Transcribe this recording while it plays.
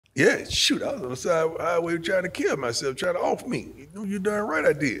Yeah, shoot, I was on the side highway trying to kill myself, trying to off me. You darn right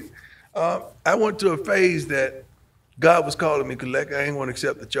I did. I went to a phase that God was calling me collect. I ain't want to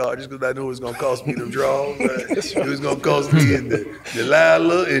accept the charges because I knew it was going to cost me them draws. It was going to cost me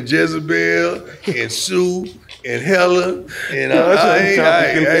Delilah and Jezebel and Sue and Helen. And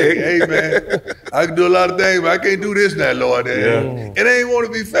hey, man, I can do a lot of things, but I can't do this now, Lord. And I ain't want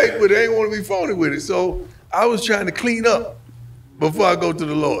to be fake with it. I ain't want to be phony with it. So I was trying to clean up before I go to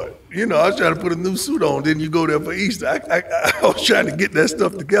the Lord. You know, I was trying to put a new suit on. Then you go there for Easter. I was trying to get that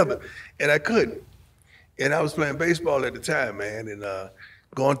stuff together, and I couldn't. And I was playing baseball at the time, man, and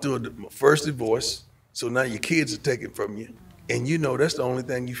going through my first divorce. So now your kids are taken from you. And you know that's the only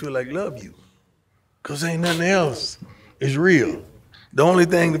thing you feel like love you. Because ain't nothing else is real. The only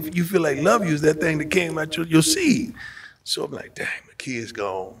thing that you feel like love you is that thing that came out your seed. So I'm like, dang, my kid's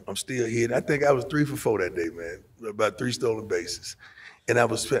gone. I'm still here. And I think I was 3 for 4 that day, man. About 3 stolen bases. And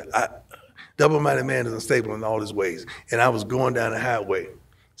double-minded man is unstable in all his ways. And I was going down the highway,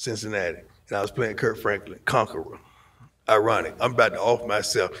 Cincinnati. And I was playing Kurt Franklin, Conqueror. Ironic. I'm about to off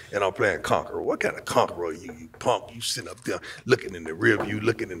myself, and I'm playing Conqueror. What kind of Conqueror are you punk? You sitting up there looking in the rear view,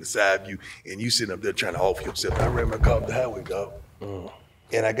 looking in the side view, and you sitting up there trying to off yourself. And I ran my car up the highway, dog.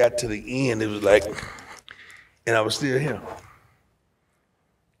 And I got to the end. It was like, and I was still here.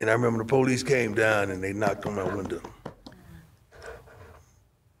 And I remember the police came down, and they knocked on my window.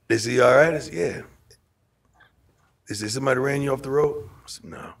 They said, you all right? I said, yeah. They said, somebody ran you off the road? I said,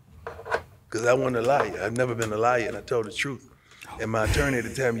 no. Because I wasn't a liar. I've never been a liar, and I told the truth. And my attorney at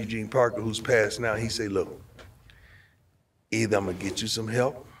the time, Eugene Parker, who's passed now, he said, look, either I'm going to get you some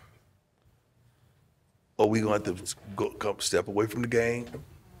help, or we're going to have to go step away from the game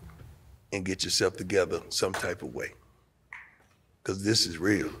and get yourself together some type of way. Because this is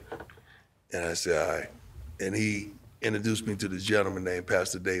real. And I said, all right. And he introduced me to this gentleman named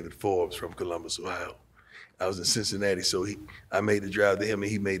Pastor David Forbes from Columbus, Ohio. I was in Cincinnati, so I made the drive to him,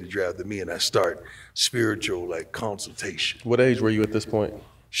 and he made the drive to me, and I start spiritual, like, consultation. What age were you at this point?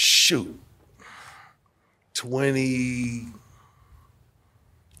 Shoot.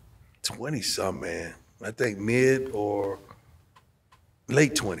 20-something, man. I think mid or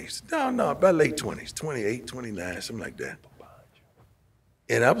late 20s. No, about late 20s, 28, 29, something like that.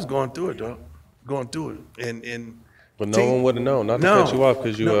 And I was going through it, dog. Going through it. But no one would have known, not to cut you off,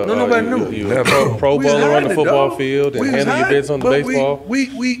 because nobody knew. You were a pro bowler on the football field and handling your business on the baseball. We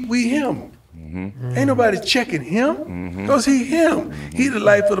him. Mm-hmm. Ain't nobody checking him, because he him. He the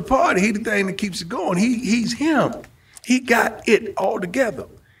life of the party. He the thing that keeps it going. He's him. He got it all together.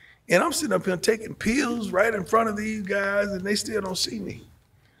 And I'm sitting up here taking pills right in front of these guys, and they still don't see me.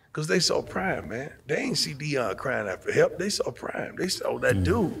 Because they saw Prime, man. They ain't see Dion crying out for help. They saw Prime. They saw that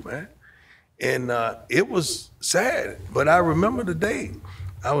dude, man. And it was sad, but I remember the day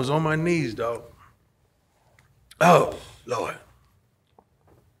I was on my knees, dog. Oh, Lord.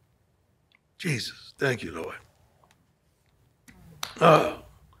 Jesus, thank you, Lord. I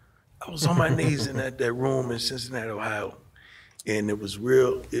was on my knees in that room in Cincinnati, Ohio, and it was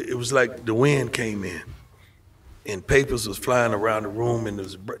real. It was like the wind came in, and papers was flying around the room, and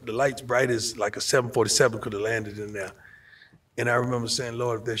the lights bright as like a 747 could have landed in there. And I remember saying,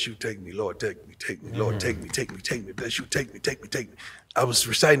 Lord, if that's you, take me. Lord, take me, take me. Lord, take me, take me, take me. If that's you, take me, take me, take me. I was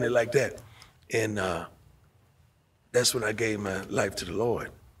reciting it like that. And that's when I gave my life to the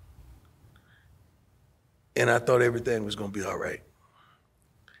Lord. And I thought everything was going to be all right.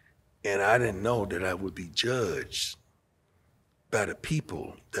 And I didn't know that I would be judged by the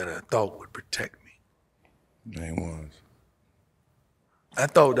people that I thought would protect me. They was. I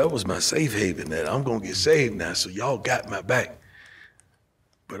thought that was my safe haven, that I'm going to get saved now, so y'all got my back.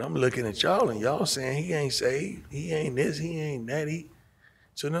 But I'm looking at y'all, and y'all saying he ain't saved, he ain't this, he ain't that.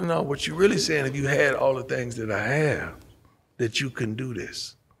 So no, what you really saying, if you had all the things that I have, that you can do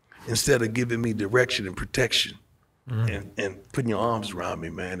this, instead of giving me direction and protection and putting your arms around me,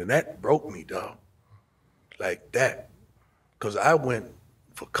 man. And that broke me, dog, like that. Because I went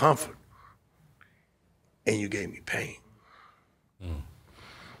for comfort, and you gave me pain.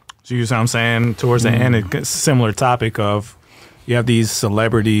 So you see what I'm saying? Towards the end, a similar topic of, you have these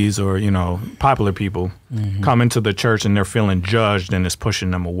celebrities or, popular people come into the church and they're feeling judged and it's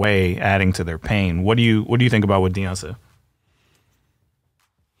pushing them away, adding to their pain. What do you think about what Dion said?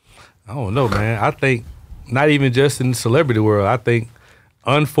 I don't know, man. I think not even just in the celebrity world. I think,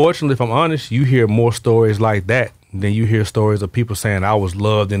 unfortunately, if I'm honest, you hear more stories like that than you hear stories of people saying, I was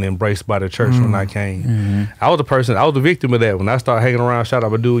loved and embraced by the church when I came. I was the victim of that. When I started hanging around, shout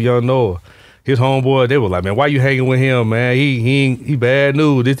out my dude, Young Noah. his homeboy, they were like, man, why you hanging with him, man? He bad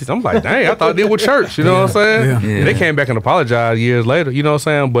news. This. I'm like, dang, I thought they were church. You know what I'm saying? Yeah. They came back and apologized years later. You know what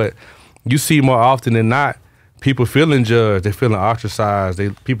I'm saying? But you see more often than not, people feeling judged. They feeling ostracized.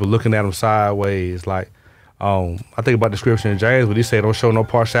 People looking at them sideways. Like, I think about the scripture in James where he said, don't show no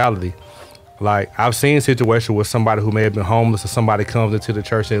partiality. Like, I've seen situations where somebody who may have been homeless or somebody comes into the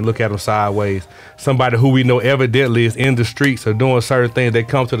church and look at them sideways. Somebody who we know evidently is in the streets or doing certain things, they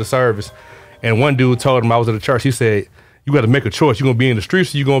come to the service. And one dude told him, I was at the church, he said, you got to make a choice. You're going to be in the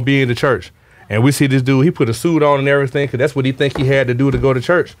streets or you're going to be in the church. And we see this dude, he put a suit on and everything because that's what he think he had to do to go to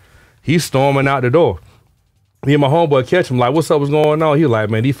church. He's storming out the door. Me and my homeboy catch him like, what's up, what's going on? He like,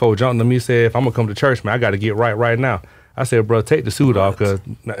 man, these folks jumped on me, said, if I'm going to come to church, man, I got to get right now. I said, bro, take the suit off because,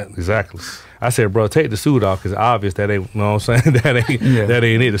 exactly. I said, bro, take the suit off because obvious that ain't, you know what I'm saying? That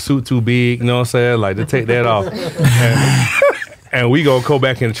ain't it. The suit too big, you know what I'm saying? Like, to take that off. And we gonna go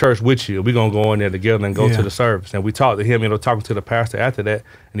back in the church with you. We gonna go in there together and go to the service. And we talked to him, talking to the pastor after that.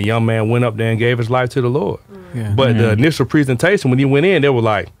 And the young man went up there and gave his life to the Lord. Yeah. But the initial presentation, when he went in, they were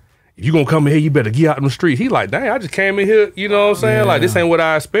like, if you gonna come in here, you better get out in the streets. He like, dang, I just came in here, you know what I'm saying? Yeah. Like, this ain't what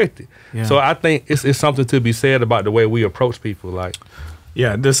I expected. Yeah. So I think it's something to be said about the way we approach people. Like,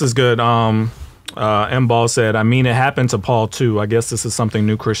 yeah, this is good. M. Ball said, I mean, it happened to Paul too. I guess this is something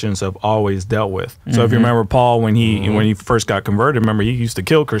new Christians have always dealt with. So if you remember Paul, when he first got converted, remember he used to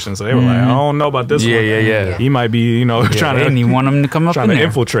kill Christians. So they were like, I don't know about this one. Yeah. He might be, trying to. And you want him to come up trying to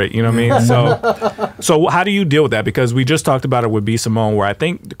infiltrate. You know what I mean? So how do you deal with that? Because we just talked about it with B. Simone, where I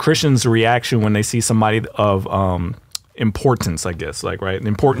think the Christians' reaction when they see somebody of importance, I guess, like, right,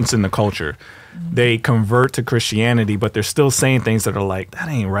 importance in the culture, they convert to Christianity, but they're still saying things that are like, that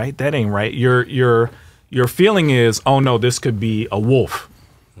ain't right, that ain't right. Your feeling is, oh no, this could be a wolf.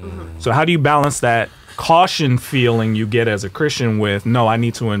 So how do you balance that caution feeling you get as a Christian with, no, I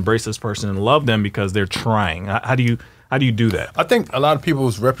need to embrace this person and love them because they're trying? How do you do that? I think a lot of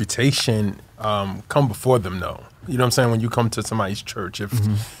people's reputation come before them, though. You know what I'm saying? When you come to somebody's church, if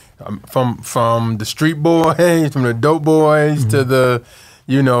from the street boys, from the dope boys to the,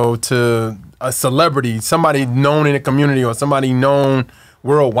 to a celebrity, somebody known in the community or somebody known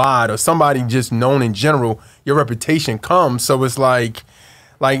worldwide or somebody just known in general, your reputation comes. So it's like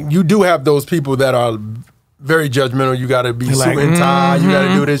you do have those people that are very judgmental. You got to be suit and tie. You got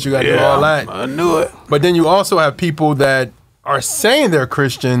to do this. You got to do all that. I knew it. But then you also have people that are saying they're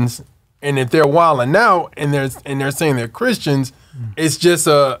Christians, and if they're wilding out and they're saying they're Christians, it's just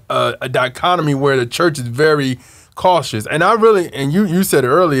a dichotomy where the church is very cautious. And you said it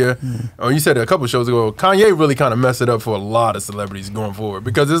earlier, or you said it a couple of shows ago, Kanye really kind of messed it up for a lot of celebrities going forward,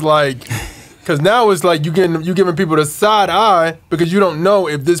 because it's like, now it's like you giving people the side eye because you don't know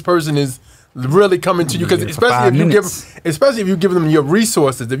if this person is really coming to you, because especially if you give them your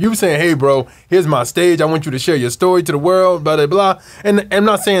resources. If you saying, hey bro, here's my stage, I want you to share your story to the world, blah blah blah. And I'm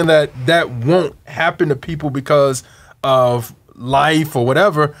not saying that won't happen to people because of life or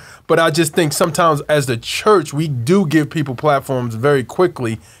whatever, but I just think sometimes as the church we do give people platforms very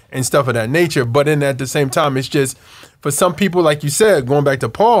quickly and stuff of that nature. But then at the same time, it's just for some people, like you said, going back to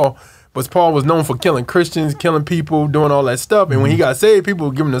Paul, but Paul was known for killing Christians, killing people, doing all that stuff. And when he got saved, people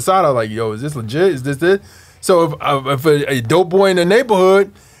were giving the side eye like, yo, is this legit? Is this it? So if a dope boy in the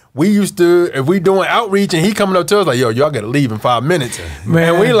neighborhood, we used to, if we doing outreach and he coming up to us like, yo, y'all got to leave in 5 minutes.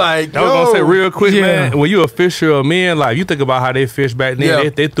 Man, and we like, I was going to say real quick, man, when you a fisher or men, like, you think about how they fish back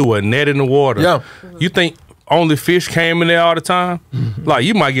then, they threw a net in the water. Yeah. You think only fish came in there all the time? Like,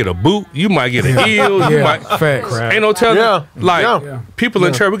 you might get a boot, you might get an eel, you might, ain't no telling. People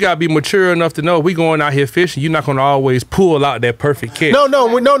in church, we gotta be mature enough to know we going out here fishing. You're not gonna always pull out that perfect catch. No.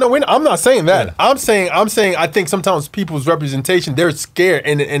 I'm not saying that. Yeah. I'm saying I think sometimes people's representation, they're scared,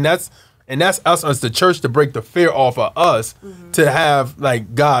 and that's us as the church to break the fear off of us to have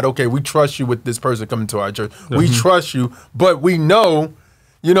like, God, okay, we trust you with this person coming to our church. We trust you, but we know.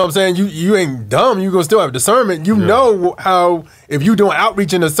 You know what I'm saying? You ain't dumb. You gonna still have discernment. You know how if you doing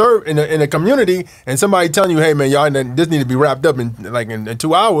outreach in a community and somebody telling you, hey man, y'all this need to be wrapped up in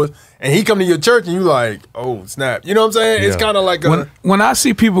 2 hours, and he come to your church and you like, oh snap. You know what I'm saying? Yeah. It's kind of like when I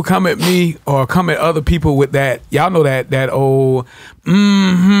see people come at me or come at other people with that, y'all know that old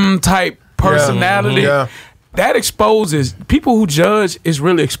type personality. Yeah. That exposes people who judge is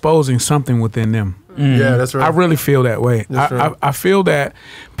really exposing something within them. Yeah, that's right. I really feel that way. I feel that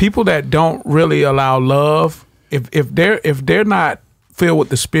people that don't really allow love, if they're not filled with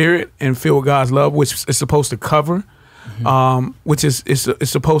the Spirit and filled with God's love, which is supposed to cover, which is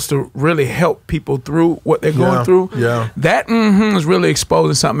supposed to really help people through what they're going through. Yeah. That is really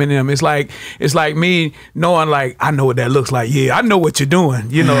exposing something in them. It's like me knowing, like, I know what that looks like. Yeah, I know what you're doing.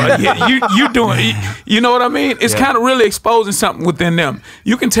 You know, you doing. You know what I mean? It's kind of really exposing something within them.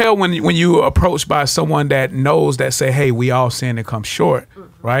 You can tell when you are approached by someone that knows, that say, hey, we all sin and come short,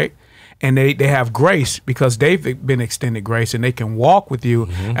 right? And they have grace because they've been extended grace, and they can walk with you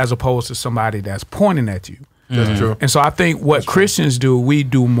as opposed to somebody that's pointing at you. That's true. And so I think what Christians do, we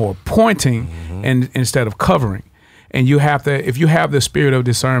do more pointing and instead of covering. And you have to, if you have the spirit of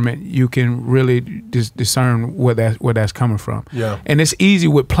discernment, you can really discern where that's coming from. Yeah. And it's easy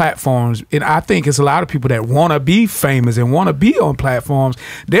with platforms. And I think it's a lot of people that want to be famous and want to be on platforms.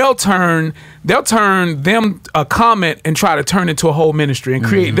 They'll turn them a comment and try to turn into a whole ministry and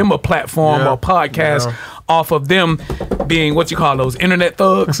create them a platform or podcast off of them being what you call those internet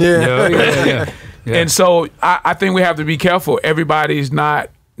thugs. Yeah. And so I think we have to be careful. Everybody's not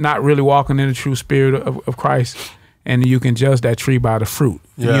really walking in the true spirit of Christ. And you can judge that tree by the fruit,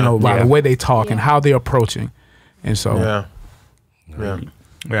 you know, by the way they talk and how they're approaching. And so, yeah.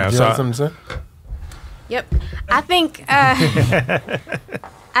 So something to say? Yep. I think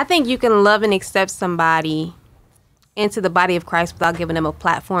you can love and accept somebody into the body of Christ without giving them a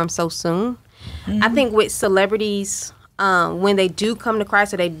platform so soon. I think with celebrities, when they do come to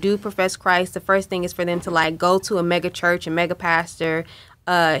Christ or they do profess Christ, the first thing is for them to like go to a mega church, a mega pastor,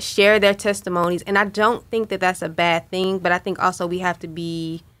 share their testimonies. And I don't think that that's a bad thing, but I think also we have to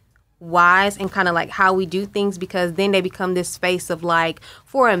be wise and kind of like how we do things, because then they become this face of like,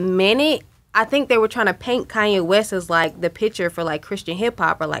 for a minute, I think they were trying to paint Kanye West as like the picture for like Christian hip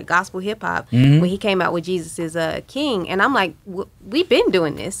hop or like gospel hip hop when he came out with Jesus is King. And I'm like, we've been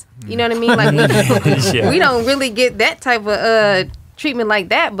doing this. You know what I mean? Like we don't really get that type of treatment like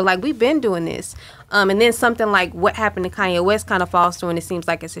that, but like we've been doing this. And then something like what happened to Kanye West kind of falls through and it seems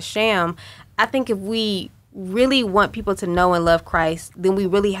like it's a sham. I think if we really want people to know and love Christ, then we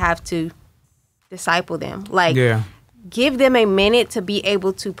really have to disciple them. Like, give them a minute to be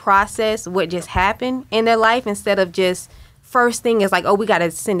able to process what just happened in their life instead of just first thing is like, oh, we got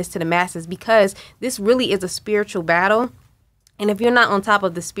to send this to the masses, because this really is a spiritual battle. And if you're not on top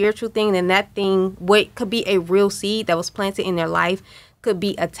of the spiritual thing, then that thing, what could be a real seed that was planted in their life, could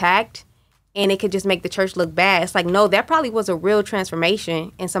be attacked. And it could just make the church look bad. It's like, no, that probably was a real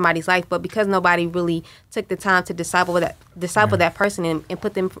transformation in somebody's life. But because nobody really took the time to disciple that person and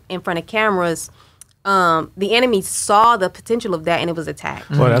put them in front of cameras, the enemy saw the potential of that and it was attacked.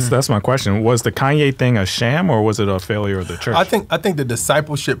 Well, that's my question. Was the Kanye thing a sham or was it a failure of the church? I think the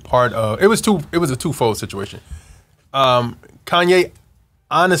discipleship part it was a twofold situation. Kanye,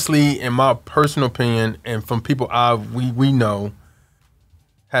 honestly, in my personal opinion, and from people we know,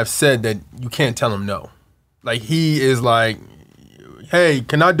 have said that you can't tell him no. Like, he is like, hey,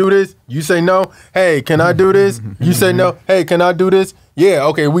 can I do this? You say no. Hey, can I do this? You say no. Hey, can I do this? Yeah,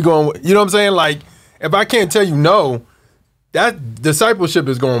 okay, we going. You know what I'm saying? Like, if I can't tell you no, that discipleship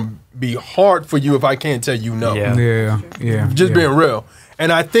is going to be hard for you if I can't tell you no. Yeah. Just being real.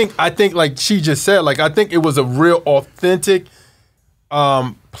 And I think like she just said, like, I think it was a real authentic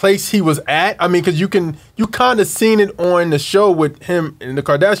place he was at. I mean, because you kind of seen it on the show with him in the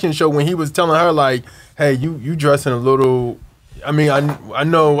Kardashian show when he was telling her like, hey, you dressing a little, I mean, I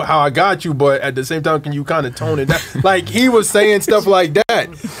know how I got you, but at the same time, can you kind of tone it down? Like, he was saying stuff like that.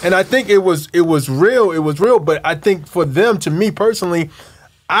 And I think it was real, but I think for them, to me personally,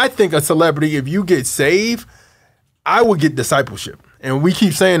 I think a celebrity, if you get saved, I would get discipleship. And we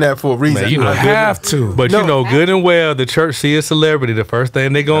keep saying that for a reason. Man, you know, have to. But you know good and well, the church see a celebrity, the first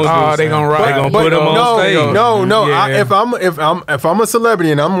thing they gonna do, they gonna write. They gonna put them on stage. No. Yeah. If I'm a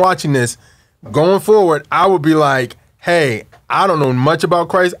celebrity and I'm watching this, going forward, I would be like, hey, I don't know much about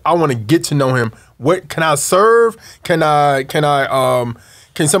Christ. I want to get to know him. What can I serve? Can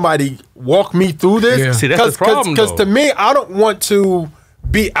somebody walk me through this? Yeah. See, that's the problem. Because to me, I don't want to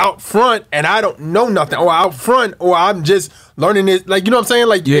be out front and I don't know nothing, or out front, or I'm just learning it. Like, you know what I'm saying?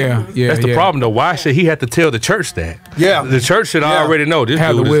 Like, that's the problem though. Why should he have to tell the church that? Yeah, the church should already know this.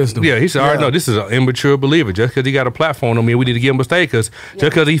 Have dude the wisdom. He should already know this is an immature believer. Just because he got a platform don't mean we need to give him a stake. Because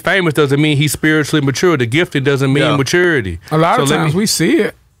just because he's famous doesn't mean he's spiritually mature. The gifting doesn't mean maturity. A lot of times we see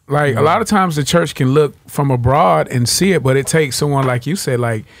it. Like, a lot of times the church can look from abroad and see it, but it takes someone like you said,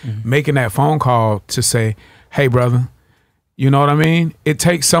 like making that phone call to say, hey, brother, you know what I mean? It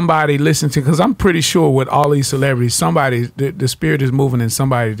takes somebody listening to, because I'm pretty sure with all these celebrities, somebody, the spirit is moving in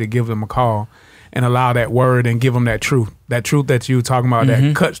somebody to give them a call and allow that word and give them that truth that you were talking about,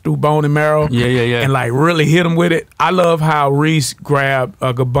 that cuts through bone and marrow. Yeah. And like really hit them with it. I love how Reese grabbed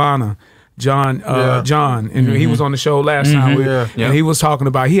Gabbana John, and he was on the show last time, and he was talking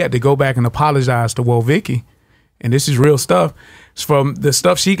about he had to go back and apologize to Vicky, and this is real stuff. It's from the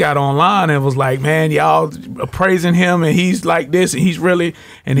stuff she got online, and was like, man, y'all praising him, and he's like this, and he's really,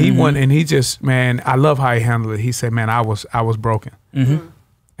 and he went, and he just, man, I love how he handled it. He said, man, I was broken, and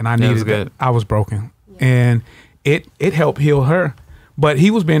I needed that. I was broken, and it helped heal her. But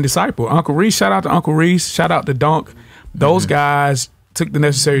he was being discipled. Uncle Reese, shout out to Uncle Reese, shout out to Dunk. Those guys took the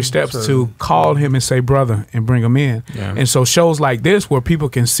necessary steps to call him and say, brother, and bring him in. Yeah. And so shows like this, where people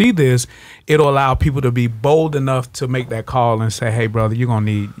can see this, it'll allow people to be bold enough to make that call and say, hey, brother, you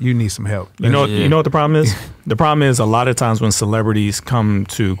need some help. You know what the problem is? The problem is a lot of times when celebrities come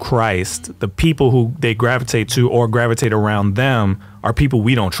to Christ, the people who they gravitate to or gravitate around them are people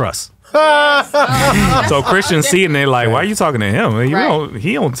we don't trust. So Christians see it and they're like, why are you talking to him?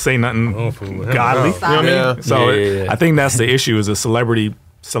 He don't say nothing godly. You know what I mean? So I think that's the issue, is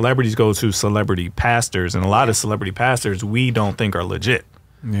celebrities go to celebrity pastors, and a lot of celebrity pastors we don't think are legit.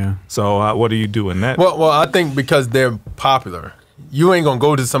 Yeah. So what do you do in that? Well, I think because they're popular, you ain't gonna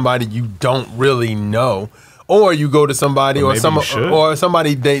go to somebody you don't really know, or you go to somebody or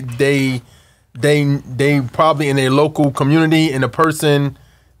somebody they probably in their local community, and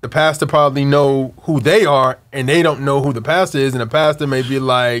the pastor probably know who they are, and they don't know who the pastor is, and the pastor may be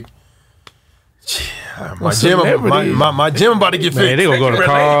like, my gym about to get fixed. Man, they gonna go to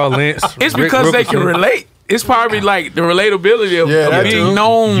Carl Lentz. It's because they can relate. It's probably like the relatability of being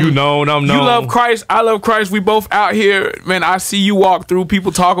known. You known, I'm known. You love Christ, I love Christ. We both out here, man. I see you walk through.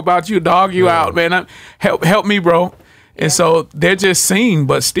 People talk about you, dog you out, man. Help me, bro. And so they're just seen,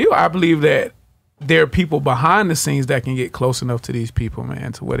 but still, I believe that there are people behind the scenes that can get close enough to these people,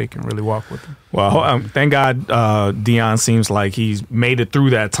 man, to where they can really walk with them. Well, thank God Dion seems like he's made it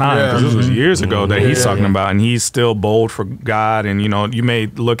through that time, because this was years ago that he's talking about, and he's still bold for God. And, you may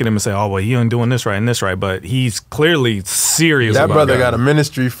look at him and say, oh, well, he ain't doing this right and this right, but he's clearly serious that about brother God. Got a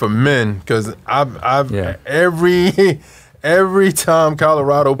ministry for men, because every time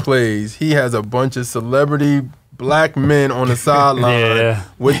Colorado plays, he has a bunch of celebrity black men on the sideline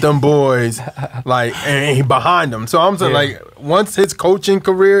with them boys, and he behind them. So I'm saying, once his coaching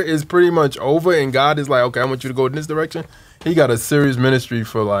career is pretty much over and God is like, okay, I want you to go in this direction, he got a serious ministry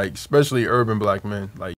for especially urban black men.